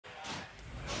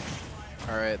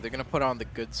All right, they're gonna put on the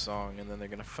good song and then they're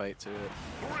gonna fight to it.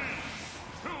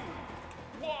 3,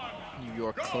 2, 1, New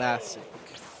York classic.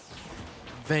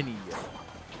 Venia.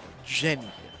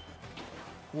 Genia.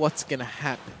 What's gonna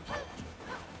happen?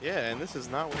 Yeah, and this is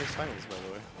not winners finals, by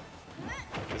the way.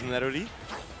 Isn't that OD?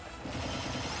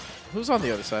 Who's on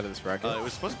the other side of this bracket? It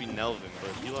was supposed to be Nelvin,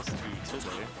 but he lost to Tilde.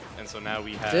 And so now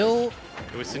we have... Dill?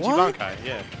 It was Sinchi What? Bankai,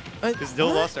 yeah. Because Dill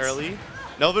what? lost early.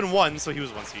 Nelvin won, so he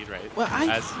was 1 seed, right? Well,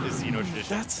 as is Xeno tradition.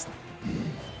 That's...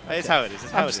 It's how it is.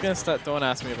 It's how I'm it just is. gonna start. Don't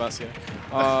ask me about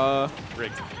Xeno.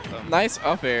 Rigged. Nice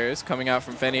up airs coming out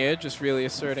from Venia, just really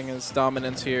asserting his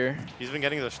dominance here. He's been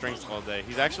getting those strengths all day.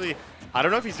 He's actually, I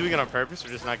don't know if he's doing it on purpose or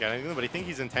just not getting them, but I think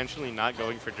he's intentionally not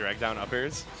going for direct down up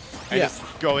airs and just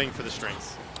going for the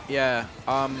strengths. Yeah.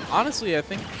 Honestly, I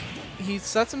think he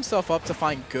sets himself up to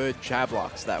find good jab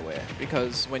blocks that way,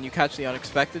 because when you catch the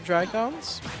unexpected drag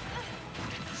downs.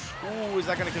 Ooh, is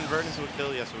that going to convert into a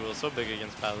kill? Yes, it will. So big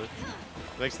against Palut.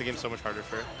 Makes the game so much harder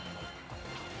for her.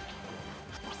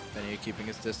 Venia keeping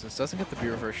his distance. Doesn't get the B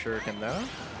reverse shuriken though.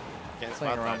 Can't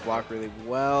Playing spot around that. block really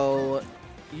well.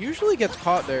 Usually gets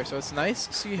caught there, so it's nice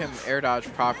to see him air dodge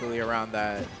properly around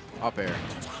that up air.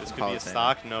 This could be a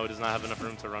stock. No, does not have enough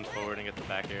room to run forward and get the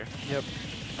back air. Yep.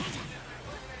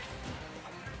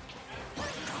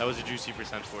 That was a juicy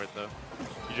percent for it, though.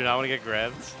 You do not want to get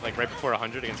grabbed. Like, right before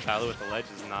 100 against Palut with the ledge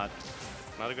is not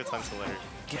a good time to let her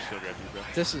shield grab you, bro.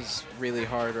 This is really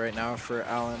hard right now for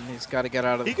Alan. He's got to get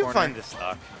out of the He corner. can find this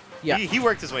stock. Yeah. He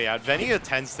worked his way out. Venia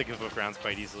tends to give up rounds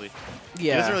quite easily.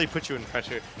 Yeah. He doesn't really put you in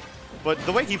pressure. But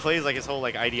the way he plays, like his whole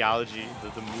like ideology,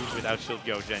 the move without shield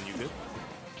go, Jen, you good?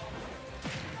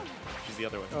 She's the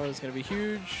other way. Oh, it's going to be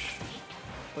huge.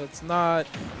 But it's not.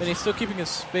 Then he's still keeping his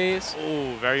space.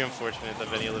 Oh, very unfortunate that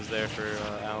Venia lives there for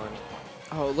Alan.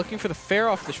 Oh, looking for the fair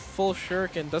off the full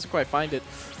shuriken. Doesn't quite find it.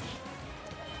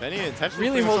 Venia intentionally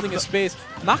Really holding his space.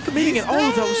 Not committing it.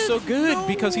 Oh, that was so good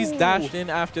because he's dashed in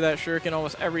after that shuriken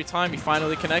almost every time. He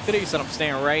finally connected it. He said, I'm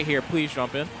staying right here. Please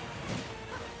jump in.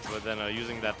 But then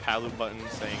using that Palut button,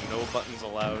 saying no buttons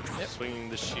allowed, swinging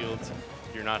the shield,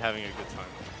 you're not having a good time.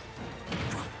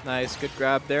 Nice, good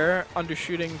grab there.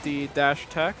 Undershooting the dash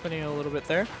attack, putting a little bit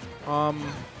there. And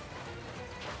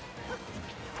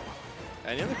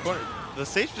in the corner, the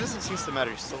stage doesn't seem to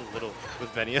matter so little with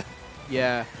Venia.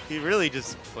 Yeah. He really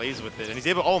just plays with it, and he's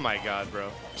able. Oh my God,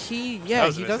 bro. He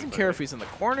missing, doesn't care if he's in the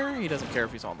corner. He doesn't care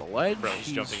if he's on the ledge. Bro,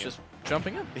 he's jumping just in.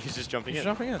 jumping in. He's just jumping in. He's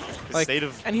jumping in. His Like, state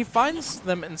of and he finds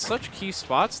them in such key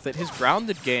spots that his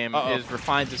grounded game is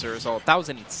refined as a result. That was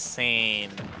an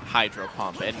insane hydro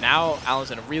pump, and now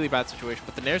Alan's in a really bad situation.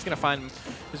 But the Nair's gonna find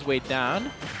his way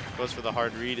down. goes for the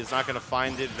hard read. Is not going to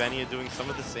find it. Venia doing some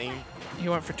of the same. He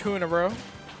went for 2 in a row.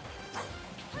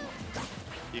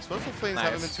 The explosive flames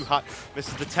haven't been too hot.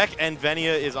 Misses the tech, and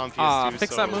Venia is on PS2.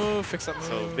 Fix that move. Fix that move.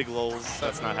 So big lulls.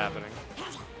 That's not happening.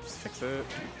 Just fix it.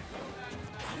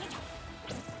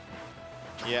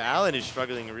 Yeah, Alan is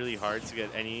struggling really hard to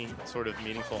get any sort of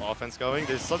meaningful offense going.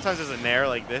 Sometimes there's a nair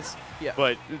like this,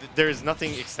 but there's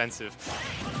nothing extensive.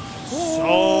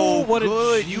 So what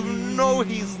good. You know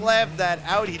he's labbed that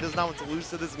out. He does not want to lose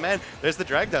to this man. There's the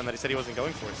drag down that he said he wasn't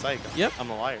going for. Psych. Yep. I'm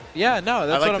a liar. Yeah, no,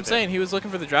 that's what I'm saying. There. He was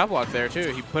looking for the drag block there,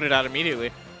 too. He put it out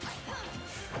immediately.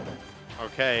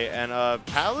 Okay, and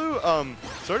Palu,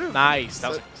 sort of... Nice. That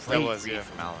was a great read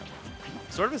from Alan.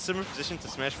 Sort of a similar position to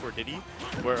Smash 4 Diddy,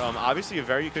 where obviously a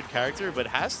very good character, but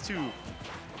has to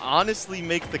honestly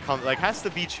make the has to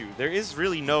beat you. There is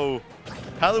really no...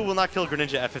 Palu will not kill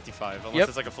Greninja at 55 unless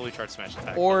it's like a fully charged Smash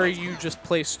attack. Or you just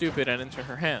play stupid and into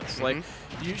her hands. Like,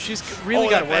 she's really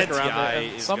got to work around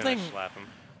it.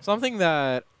 Something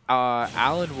that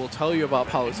Alan will tell you about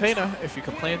Palutena, if you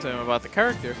complain to him about the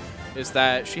character, is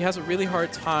that she has a really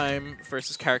hard time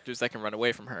versus characters that can run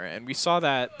away from her. And we saw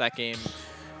that game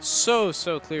so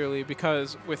clearly,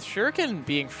 because with Shuriken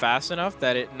being fast enough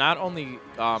that it not only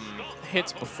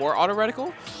hits before auto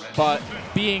reticle, but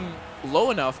being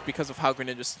low enough because of how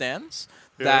Greninja stands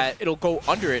that it'll go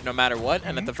under it no matter what,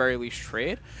 and at the very least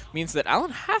trade, means that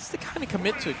Alan has to kind of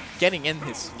commit to getting in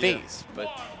his face. But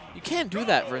you can't do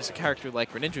that versus a character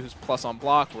like Greninja, who's plus on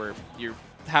block, where you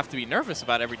have to be nervous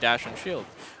about every dash and shield,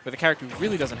 with a character who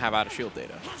really doesn't have out of shield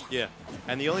data. Yeah,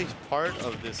 and the only part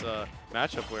of this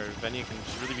matchup where Venia can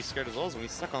really be scared as well is when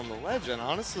he's stuck on the ledge, and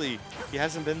honestly, he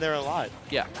hasn't been there a lot.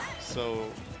 Yeah. So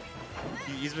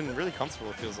he's been really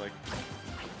comfortable, it feels like.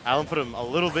 Alan put him a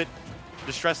little bit,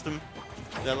 distressed him,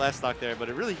 that last stock there, but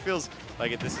it really feels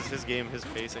like this is his game, his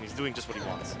pace, and he's doing just what he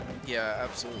wants. Yeah,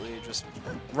 absolutely. Just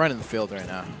running the field right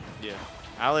now. Yeah.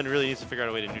 Alan really needs to figure out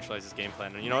a way to neutralize his game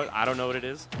plan. And you know what? I don't know what it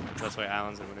is. That's why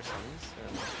Alan's in Winners Finals,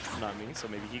 and not me. So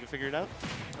maybe he can figure it out.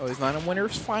 Oh, he's not in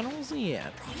Winners Finals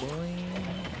yet, boy.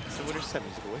 It's the Winners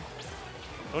Semis, boy.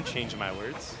 Don't change my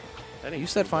words. You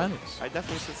said finals. I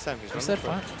definitely said semis. You said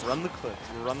finals. Run the clip.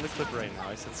 Run the clip right now.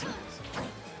 I said semis.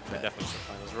 I definitely said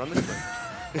finals. Run the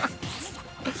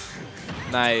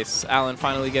clip. Nice. Alan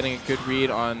finally getting a good read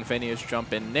on Venia's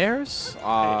jump in nairs.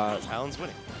 Alan's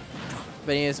winning.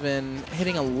 Venia's been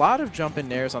hitting a lot of jump in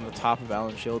nairs on the top of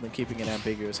Alan's shield and keeping it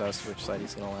ambiguous as to which side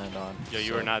he's going to land on. Yo,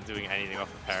 you are not doing anything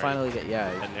off the parry. Finally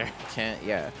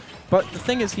can't. But the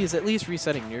thing is, he's at least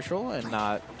resetting neutral and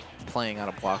not playing out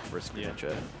a block for his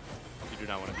Greninja. You do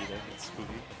not want to be there. It's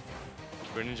spooky.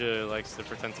 Greninja likes to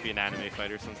pretend to be an anime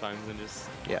fighter sometimes and just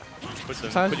put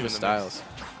you in the styles.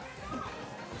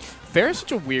 Fair is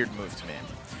such a weird move to me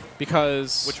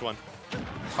because which one?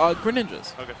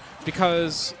 Greninja's. Okay.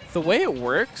 Because the way it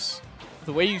works,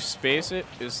 the way you space it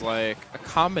is like a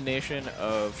combination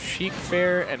of Sheik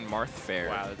Fair and Marth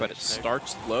Fair, but it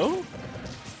starts low.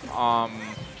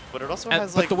 But it also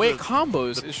has but the way it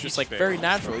combos is just like very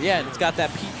natural. Yeah, and it's got that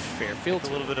Peach Fair feel to it.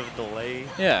 A little bit of a delay.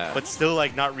 Yeah. But still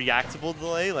like not reactable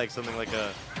delay, like something like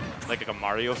a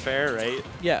Mario Fair, right?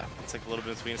 Yeah. It's like a little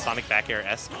bit between Sonic back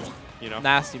air-esque, you know?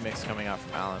 Nasty mix coming out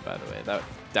from Alan, by the way. That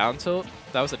down tilt,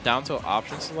 that was a down tilt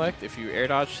option select. If you air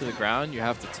dodge to the ground, you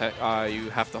have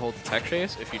to hold the tech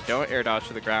chase. If you don't air dodge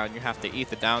to the ground, you have to eat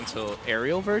the down tilt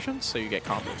aerial version, so you get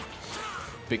comboed.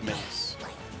 Big miss.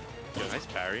 Yo, nice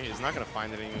parry. He's not gonna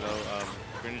find anything though.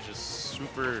 Greninja's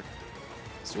super.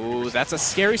 Ooh, that's a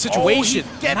scary situation.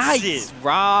 Oh, he gets nice. it.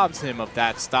 Robs him of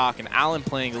that stock, and Alan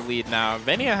playing the lead now.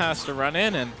 Venia has to run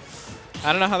in, and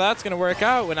I don't know how that's gonna work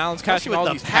out when Alan's catching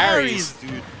all these parries.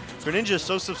 Dude. Greninja is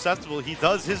so susceptible.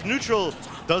 His neutral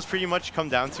does pretty much come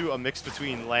down to a mix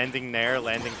between landing nair,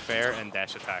 landing fair, and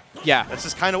dash attack. Yeah. That's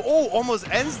just kind of almost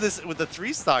ends this with the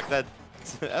 3-stock that.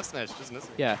 F-Smash just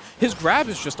missing. Yeah, his grab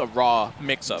is just a raw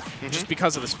mix-up, just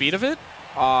because of the speed of it.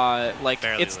 Like,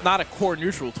 it's not a core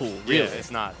neutral tool, really. Yeah, it's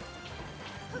not.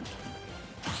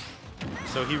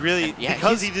 So he really,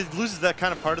 because he loses that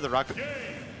kind of part of the rocket,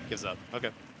 gives up.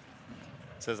 Okay.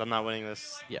 Says, I'm not winning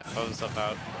this. Yeah. Throws himself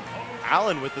out.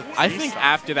 Alan with the I think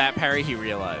after that parry, he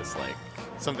realized, like,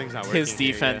 something's not working. His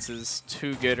defense is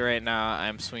too good right now.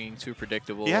 I'm swinging too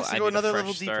predictable. He has to go another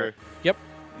level start. deeper. Yep.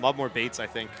 A lot more baits, I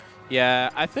think. Yeah,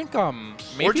 I think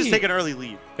maybe or just take an early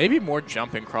lead. Maybe more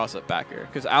jumping cross-up back air,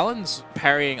 because Alan's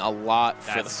parrying a lot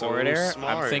for the forward air.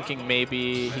 Smart. I'm thinking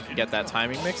maybe he can get that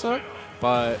timing mix-up,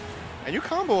 but and you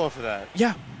combo off of that.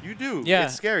 Yeah. You do. Yeah.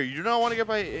 It's scary. You do not want to get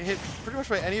hit pretty much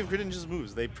by any of Greninja's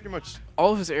moves. They pretty much...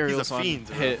 All of his aerials on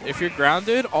hit. If you're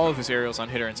grounded, all of his aerials on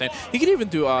hit are insane. He could even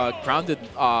do grounded,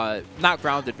 not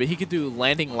grounded, but he could do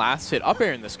landing last hit up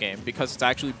air in this game because it's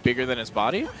actually bigger than his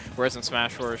body, whereas in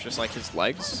Smash 4 it's just like his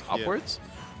legs upwards.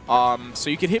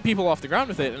 So you can hit people off the ground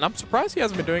with it, and I'm surprised he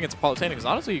hasn't been doing it to Palutena because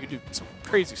honestly, you could do some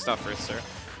crazy stuff for it, sir.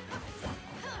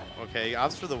 Okay, he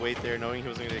opts for the weight there, knowing he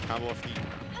wasn't going to get a combo off the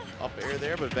up air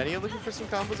there, but Venia looking for some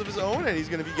combos of his own, and he's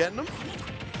going to be getting them.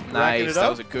 Nice. That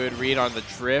was a good read on the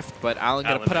drift, but Alan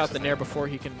going to put out the nair before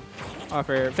he can up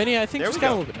air. Venia, I think, just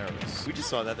got a little bit nervous. We just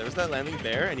saw that. There was that landing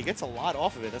there, and he gets a lot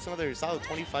off of it. That's another solid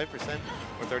 25%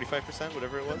 or 35%,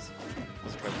 whatever it was.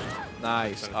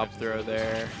 Nice. Up throw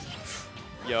there.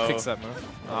 Yo. Fix that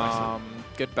move.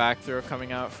 Good back throw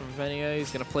coming out from Venia.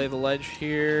 He's going to play the ledge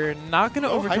here. Not going to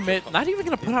overcommit. Not even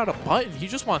going to put out a button. He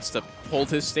just wants to hold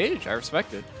his stage. I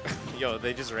respect it. Yo,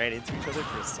 they just ran into each other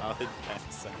for a solid 10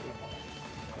 seconds.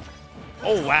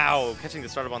 Oh, wow. Catching the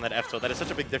startup on that F tilt. That is such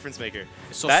a big difference maker.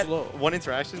 It's so that slow. One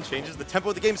interaction changes the tempo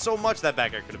of the game so much. That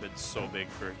back air could have been so big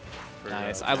for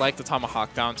nice. I like the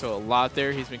tomahawk down to a lot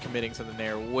there. He's been committing to the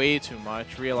nair way too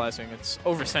much, realizing it's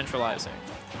over-centralizing.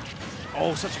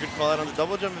 Oh, such a good call out on the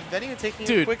double jump. And Venia taking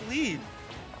a quick lead.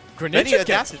 Greninja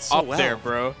gets up there,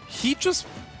 bro. He just,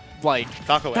 like,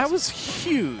 that was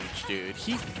huge, dude.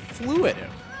 He flew at him.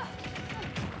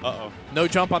 Uh-oh. No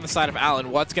jump on the side of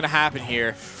Alan. What's going to happen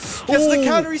here? Gets the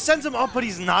counter. He sends him up, but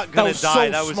he's not going to die.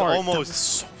 That was almost that was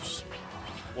so smart.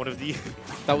 One of the...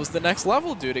 That was the next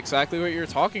level, dude. Exactly what you were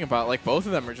talking about. Like, both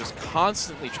of them are just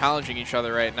constantly challenging each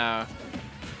other right now.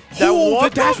 The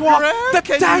dash walk! The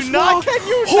dash walk! Can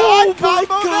you not combo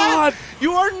God! That?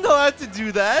 You are not allowed to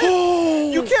do that. Oh.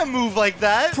 You can't move like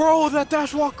that. Bro, that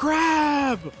dash walk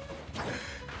grab!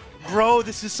 Bro,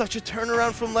 this is such a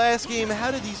turnaround from last game.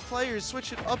 How did these players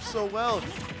switch it up so well?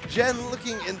 Jen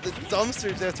looking in the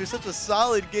dumpsters after such a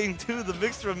solid game 2. The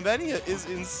mix from Venia is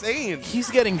insane.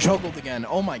 He's getting juggled again.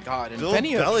 Oh my God. And Bill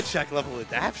Venia Belichick level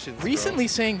adaptions. Recently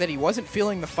saying that he wasn't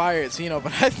feeling the fire at Xeno,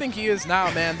 but I think he is now,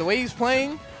 man. The way he's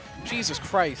playing, Jesus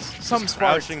Christ. Some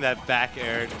crouching that back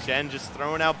air. Gen just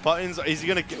throwing out buttons. Is he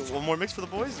going to get one more mix for the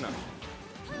boys? No.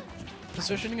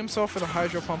 Positioning himself for the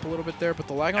hydro pump a little bit there, but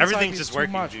the lag on everything's side just too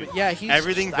working, much. dude. But yeah,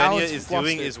 everything Venia is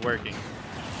doing is working.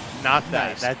 Not that.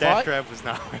 Nice. That dash grab was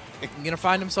not working. He's going to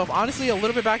find himself, honestly, a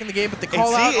little bit back in the game, but the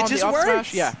call out on the up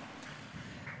smash, yeah.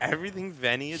 Everything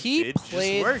Venia did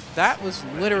just work. That was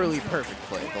literally perfect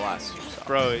play the last two stops.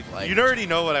 Bro, like, you already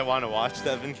know what I want to watch,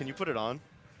 Devin. Can you put it on?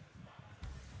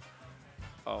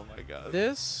 Oh my god.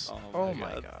 This? Oh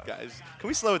my god. Guys, can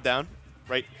we slow it down?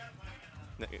 Right.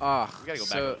 We gotta go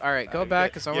back. All right, go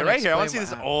back because I want to right here. I want to see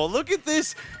this. Oh, look at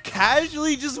this!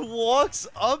 Casually just walks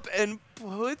up and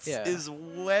puts his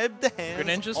webbed hands.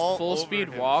 Greninja's full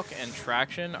speed walk and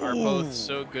traction are both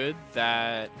so good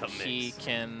that he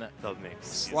can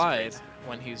slide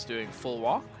when he's doing full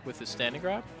walk with his standing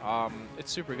grab.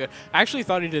 It's super good. I actually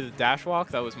thought he did a dash walk.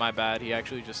 That was my bad. He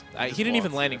actually he didn't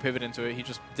even landing pivot into it. He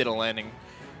just did a landing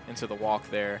into the walk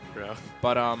there. Bro.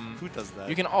 But who does that?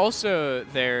 You can also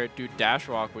there do dash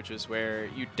walk, which is where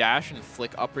you dash and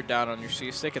flick up or down on your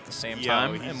C stick at the same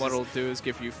time. And what it'll do is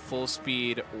give you full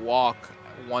speed walk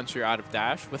once you're out of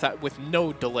dash with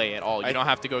no delay at all. You don't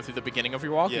have to go through the beginning of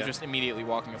your walk. You're just immediately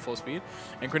walking at full speed.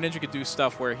 And Greninja could do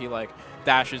stuff where he like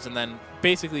dashes and then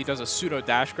basically does a pseudo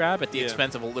dash grab at the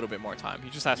expense of a little bit more time. He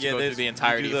just has to go through the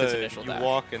entirety of his initial dash. You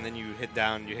walk and then you hit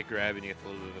down, you hit grab, and you get a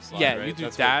little bit of a slide. Yeah, right? you do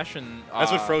dash and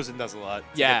that's what Frozen does a lot.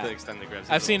 Yeah, the extended grabs.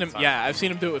 I've seen him. Yeah, I've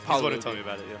seen him do it with Palutena. He's the one who told me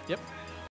about it. Yeah. Yep.